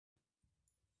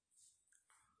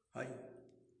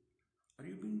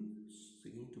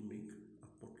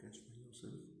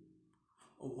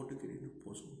or want to get into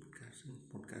personal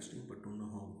podcasting but don't know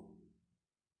how?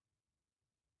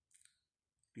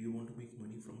 Do you want to make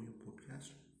money from your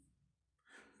podcast?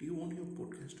 Do you want your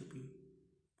podcast to be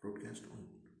broadcast on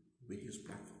various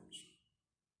platforms?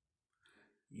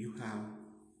 You have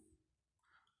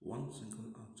one single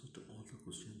answer to all the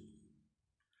questions.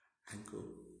 Anchor.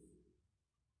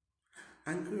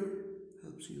 Anchor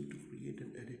helps you to create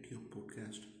and edit your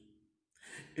podcast.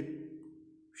 It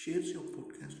shares your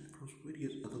podcast across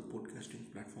various other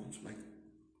podcasting platforms like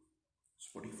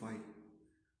Spotify,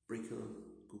 Breaker,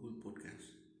 Google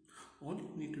Podcasts. All you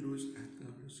need to do is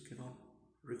Anchor, just get on,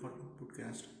 record your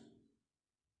podcast,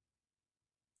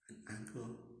 and Anchor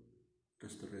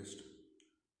does the rest.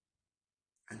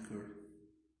 Anchor,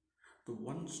 the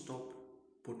one-stop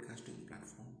podcasting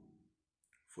platform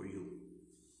for you.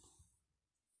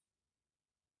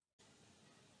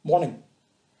 Morning.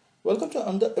 Welcome to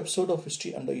another episode of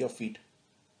History Under Your Feet.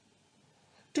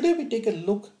 Today we take a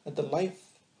look at the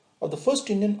life of the first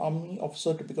Indian Army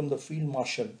officer to become the Field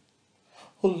Marshal,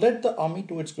 who led the army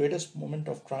to its greatest moment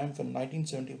of triumph in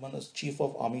 1971 as Chief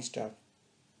of Army Staff.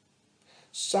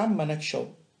 Sam Manekshaw,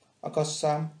 aka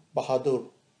Sam Bahadur.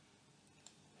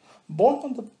 Born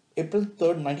on the April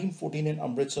 3, 1914 in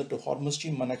Amritsar to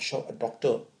Hormusji Manekshaw, a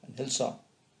doctor, and Hilsa,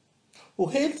 who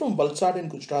hailed from Valsad in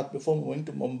Gujarat before moving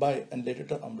to Mumbai and later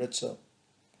to Amritsar.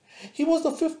 He was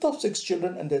the fifth of six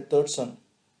children and their third son.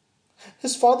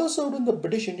 His father served in the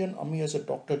British Indian Army as a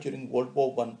doctor during World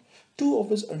War I. Two of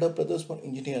his elder brothers were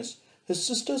engineers. His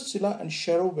sisters Sila and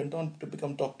Shero went on to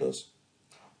become doctors,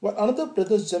 while another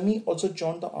brother Zemi also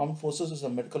joined the armed forces as a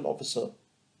medical officer.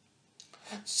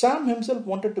 Sam himself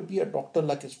wanted to be a doctor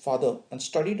like his father and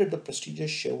studied at the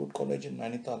prestigious Sherwood College in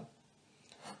Nainital.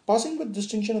 Passing with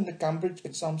distinction in the Cambridge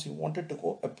exams, he wanted to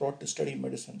go abroad to study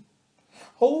medicine.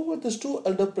 However, with his two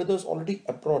elder brothers already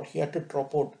abroad, he had to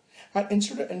drop out and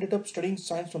instead ended up studying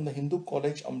science from the Hindu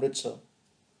College, Amritsar.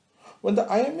 When the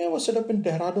IMA was set up in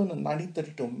Dehradun in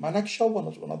 1932, Manekshaw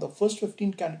was one of the first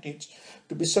 15 candidates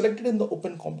to be selected in the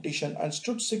open competition and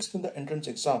stood sixth in the entrance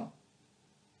exam.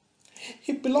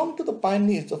 He belonged to the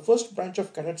pioneers, the first branch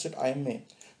of cadets at IMA.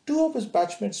 Two of his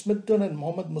batchmates, Smith Dunn and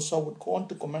Mohammad Musa, would go on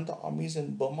to command the armies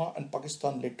in Burma and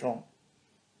Pakistan later on.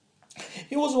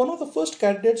 He was one of the first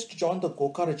candidates to join the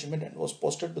Gorkha regiment and was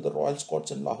posted to the Royal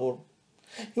Scots in Lahore.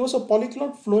 He was a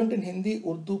polyglot fluent in Hindi,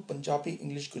 Urdu, Punjabi,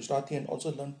 English, Gujarati, and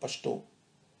also learned Pashto.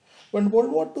 When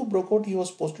World War II broke out, he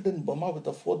was posted in Burma with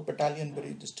the 4th Battalion, where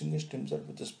he distinguished himself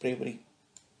with his bravery.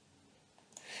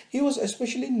 He was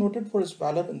especially noted for his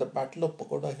valor in the Battle of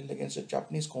Pagoda Hill against a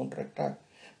Japanese counterattack,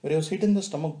 where he was hit in the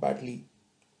stomach badly.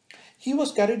 He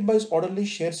was carried by his orderly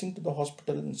Sher Singh to the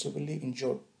hospital and severely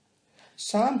injured.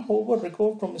 Sam, however,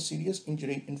 recovered from a serious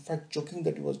injury, in fact, joking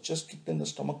that he was just kicked in the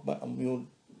stomach by a mule.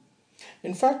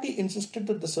 In fact, he insisted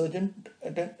that the surgeon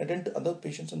attend to other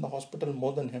patients in the hospital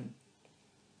more than him.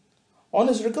 On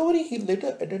his recovery, he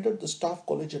later attended the Staff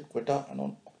College at Quetta, and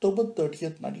on October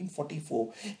 30th,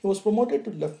 1944, he was promoted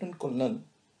to Lieutenant Colonel.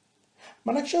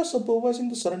 Manekshaw supervising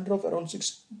the surrender of around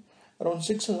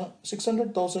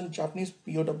 600,000 Japanese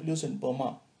POWs in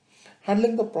Burma,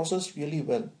 handling the process really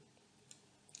well.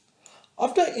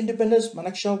 After independence,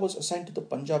 Manekshaw was assigned to the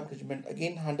Punjab regiment,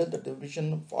 again handled the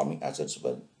division of army assets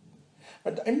well.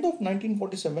 At the end of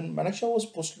 1947, Manekshaw was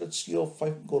posted as CEO of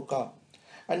 5 Gorkha,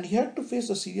 and he had to face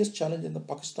a serious challenge in the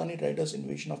Pakistani raiders'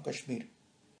 invasion of Kashmir.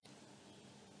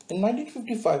 In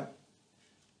 1955,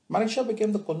 Manekshaw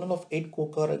became the colonel of 8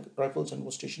 Gorkha rifles and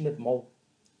was stationed at Mau.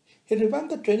 He revamped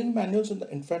the training manuals in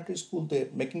the infantry school there,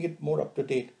 making it more up to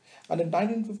date, and in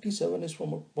 1957 is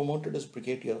promoted as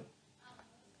brigadier.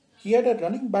 He had a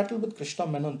running battle with Krishna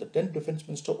Menon, the then defense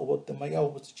minister, over Timaya, who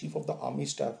was the chief of the army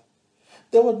staff.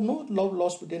 There was no love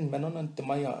lost between Menon and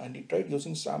Timaya, and he tried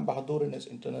using Sam Bahadur in his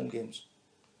internal games.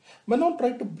 Menon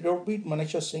tried to browbeat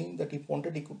Manekshaw, saying that if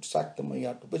wanted he could sack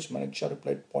Timaya, to which Manekshaw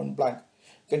replied point blank,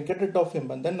 "You can get rid of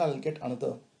him and then I'll get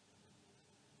another."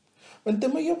 When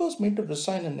Timaya was made to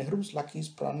resign and Nehru's lackeys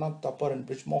Prannath Thapar and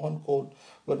Brijmohan Kaul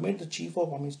were made the chief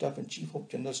of army staff and chief of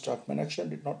general staff, Manekshaw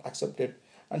did not accept it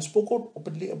and spoke out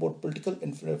openly about political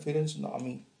interference in the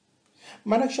army.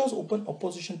 Manekshaw's open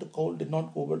opposition to Kaul did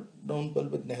not go down well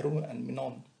with Nehru and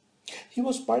Menon. He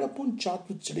was spied upon charged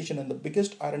with sedition, and the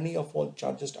biggest irony of all,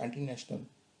 charges anti-national.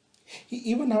 He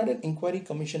even had an inquiry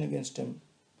commission against him.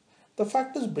 The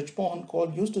fact is, Brijmohan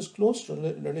Kaul used his close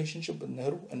relationship with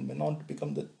Nehru and Menon to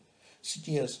become the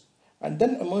CTS, and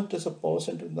then emerged as a power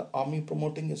center in the army,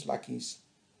 promoting his lackeys.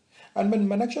 And when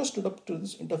Manekshaw stood up to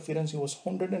this interference, he was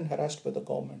hounded and harassed by the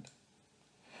government.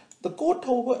 The court,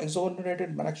 however,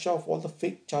 exonerated Manekshaw of all the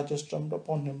fake charges drummed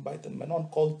upon him by the Menon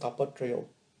Kaul Thapar trio.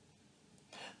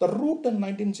 The route in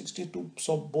 1962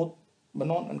 saw both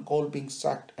Menon and Cole being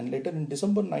sacked, and later in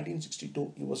December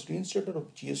 1962, he was reinstated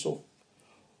of GSO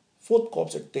 4th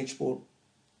Corps at Tejpur.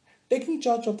 Taking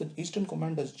charge of the Eastern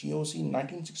Command as GOC in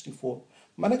 1964,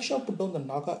 Manekshaw put down the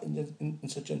Naga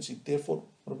insurgency, therefore,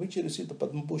 for which he received the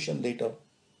Padma Bhushan later.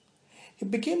 He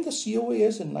became the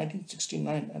COAS in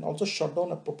 1969 and also shut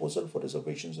down a proposal for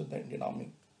reservations in the Indian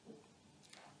Army.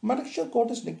 Manekshaw got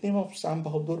his nickname of Sam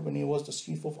Bahadur when he was the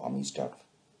Chief of Army Staff.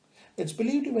 It's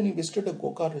believed when he visited a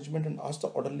Gokar regiment and asked the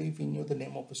orderly if he knew the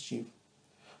name of his chief.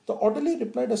 The orderly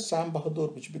replied as Sam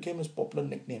Bahadur, which became his popular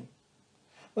nickname.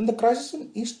 When the crisis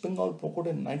in East Bengal broke out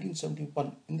in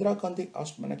 1971, Indira Gandhi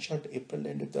asked Manekshaw at April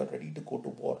end if they are ready to go to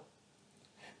war.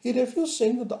 He refused,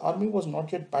 saying that the army was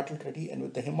not yet battle ready and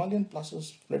with the Himalayan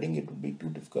passes flooding it would be too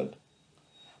difficult.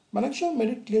 Manekshaw made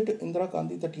it clear to Indira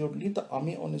Gandhi that he would lead the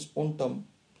army on his own term,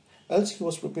 else he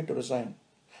was prepared to resign.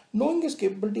 Knowing his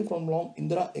capability from long,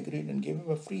 Indira agreed and gave him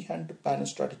a free hand to plan his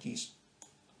strategies.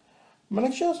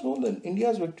 Manekshaw's role in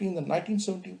India's victory in the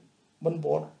 1971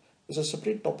 war is a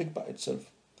separate topic by itself.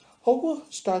 However,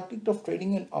 his tactic of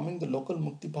training and arming the local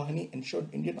Mukti Bahani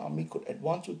ensured Indian army could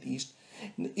advance with ease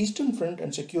in the eastern front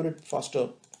and secure it faster.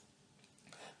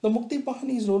 The Mukti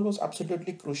Bahani's role was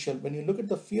absolutely crucial. When you look at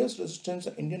the fierce resistance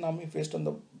the Indian army faced on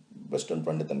the Western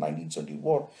Front in the 1970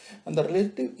 war and the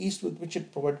relative ease with which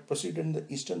it proceeded in the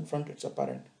Eastern Front, it's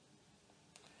apparent.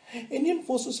 Indian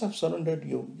forces have surrendered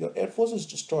you. Your air force is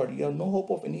destroyed. You have no hope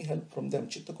of any help from them.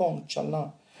 Chittagong,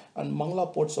 Chalna, and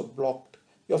Mangla ports are blocked.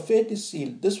 Your fate is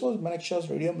sealed. This was Manekshaw's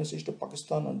radio message to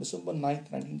Pakistan on December 9,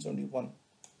 1971.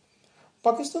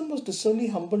 Pakistan was deservedly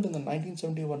humbled in the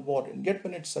 1971 war, and yet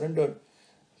when it surrendered,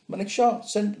 Manekshaw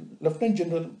sent Lieutenant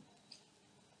General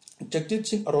Jagjit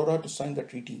Singh Arora to sign the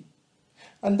treaty.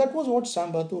 And that was what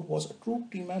Sam Bahadur was, a true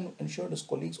teamman who ensured his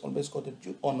colleagues always got the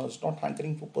due honors, not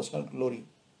hankering for personal glory.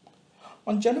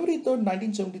 On January 3,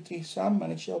 1973, Sam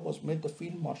Manekshaw was made the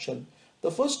Field Marshal,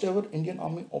 the first ever Indian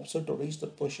Army officer to reach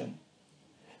that position.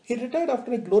 He retired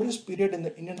after a glorious period in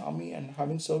the Indian Army and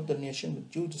having served the nation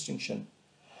with due distinction,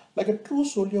 like a true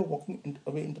soldier walking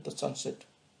away into the sunset.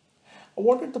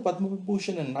 Awarded the Padma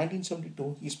Vibhushan in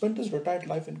 1972, he spent his retired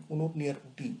life in Kunur near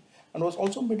Uti and was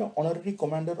also made an honorary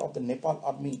commander of the Nepal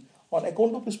Army on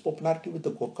account of his popularity with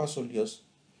the Gorkha soldiers.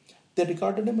 They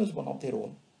regarded him as one of their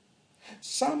own.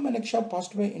 Sam Manekshaw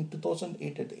passed away in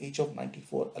 2008 at the age of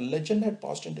 94. A legend had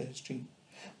passed into history,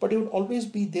 but he would always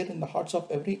be there in the hearts of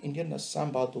every Indian as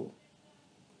Sam Bahadur.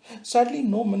 Sadly,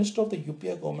 no minister of the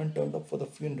UPA government turned up for the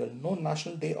funeral. No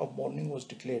national day of mourning was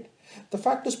declared. The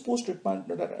fact is,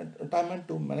 post-retirement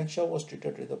to Manekshaw was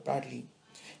treated rather badly.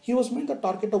 He was made the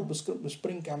target of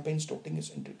whispering campaigns doubting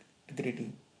his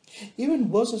integrity.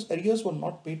 Even worse, his arrears were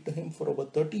not paid to him for over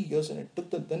 30 years, and it took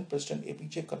the then President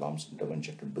APJ Kalam's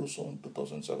intervention to do so in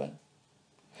 2007.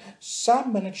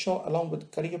 Sam Manekshaw, along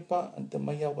with Kariyappa and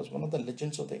Timaya, was one of the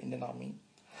legends of the Indian Army.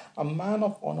 A man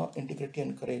of honor, integrity,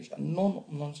 and courage, a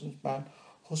no-nonsense man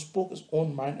who spoke his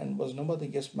own mind and was never the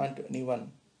yes man to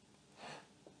anyone.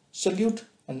 Salute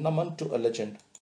and naman to a legend.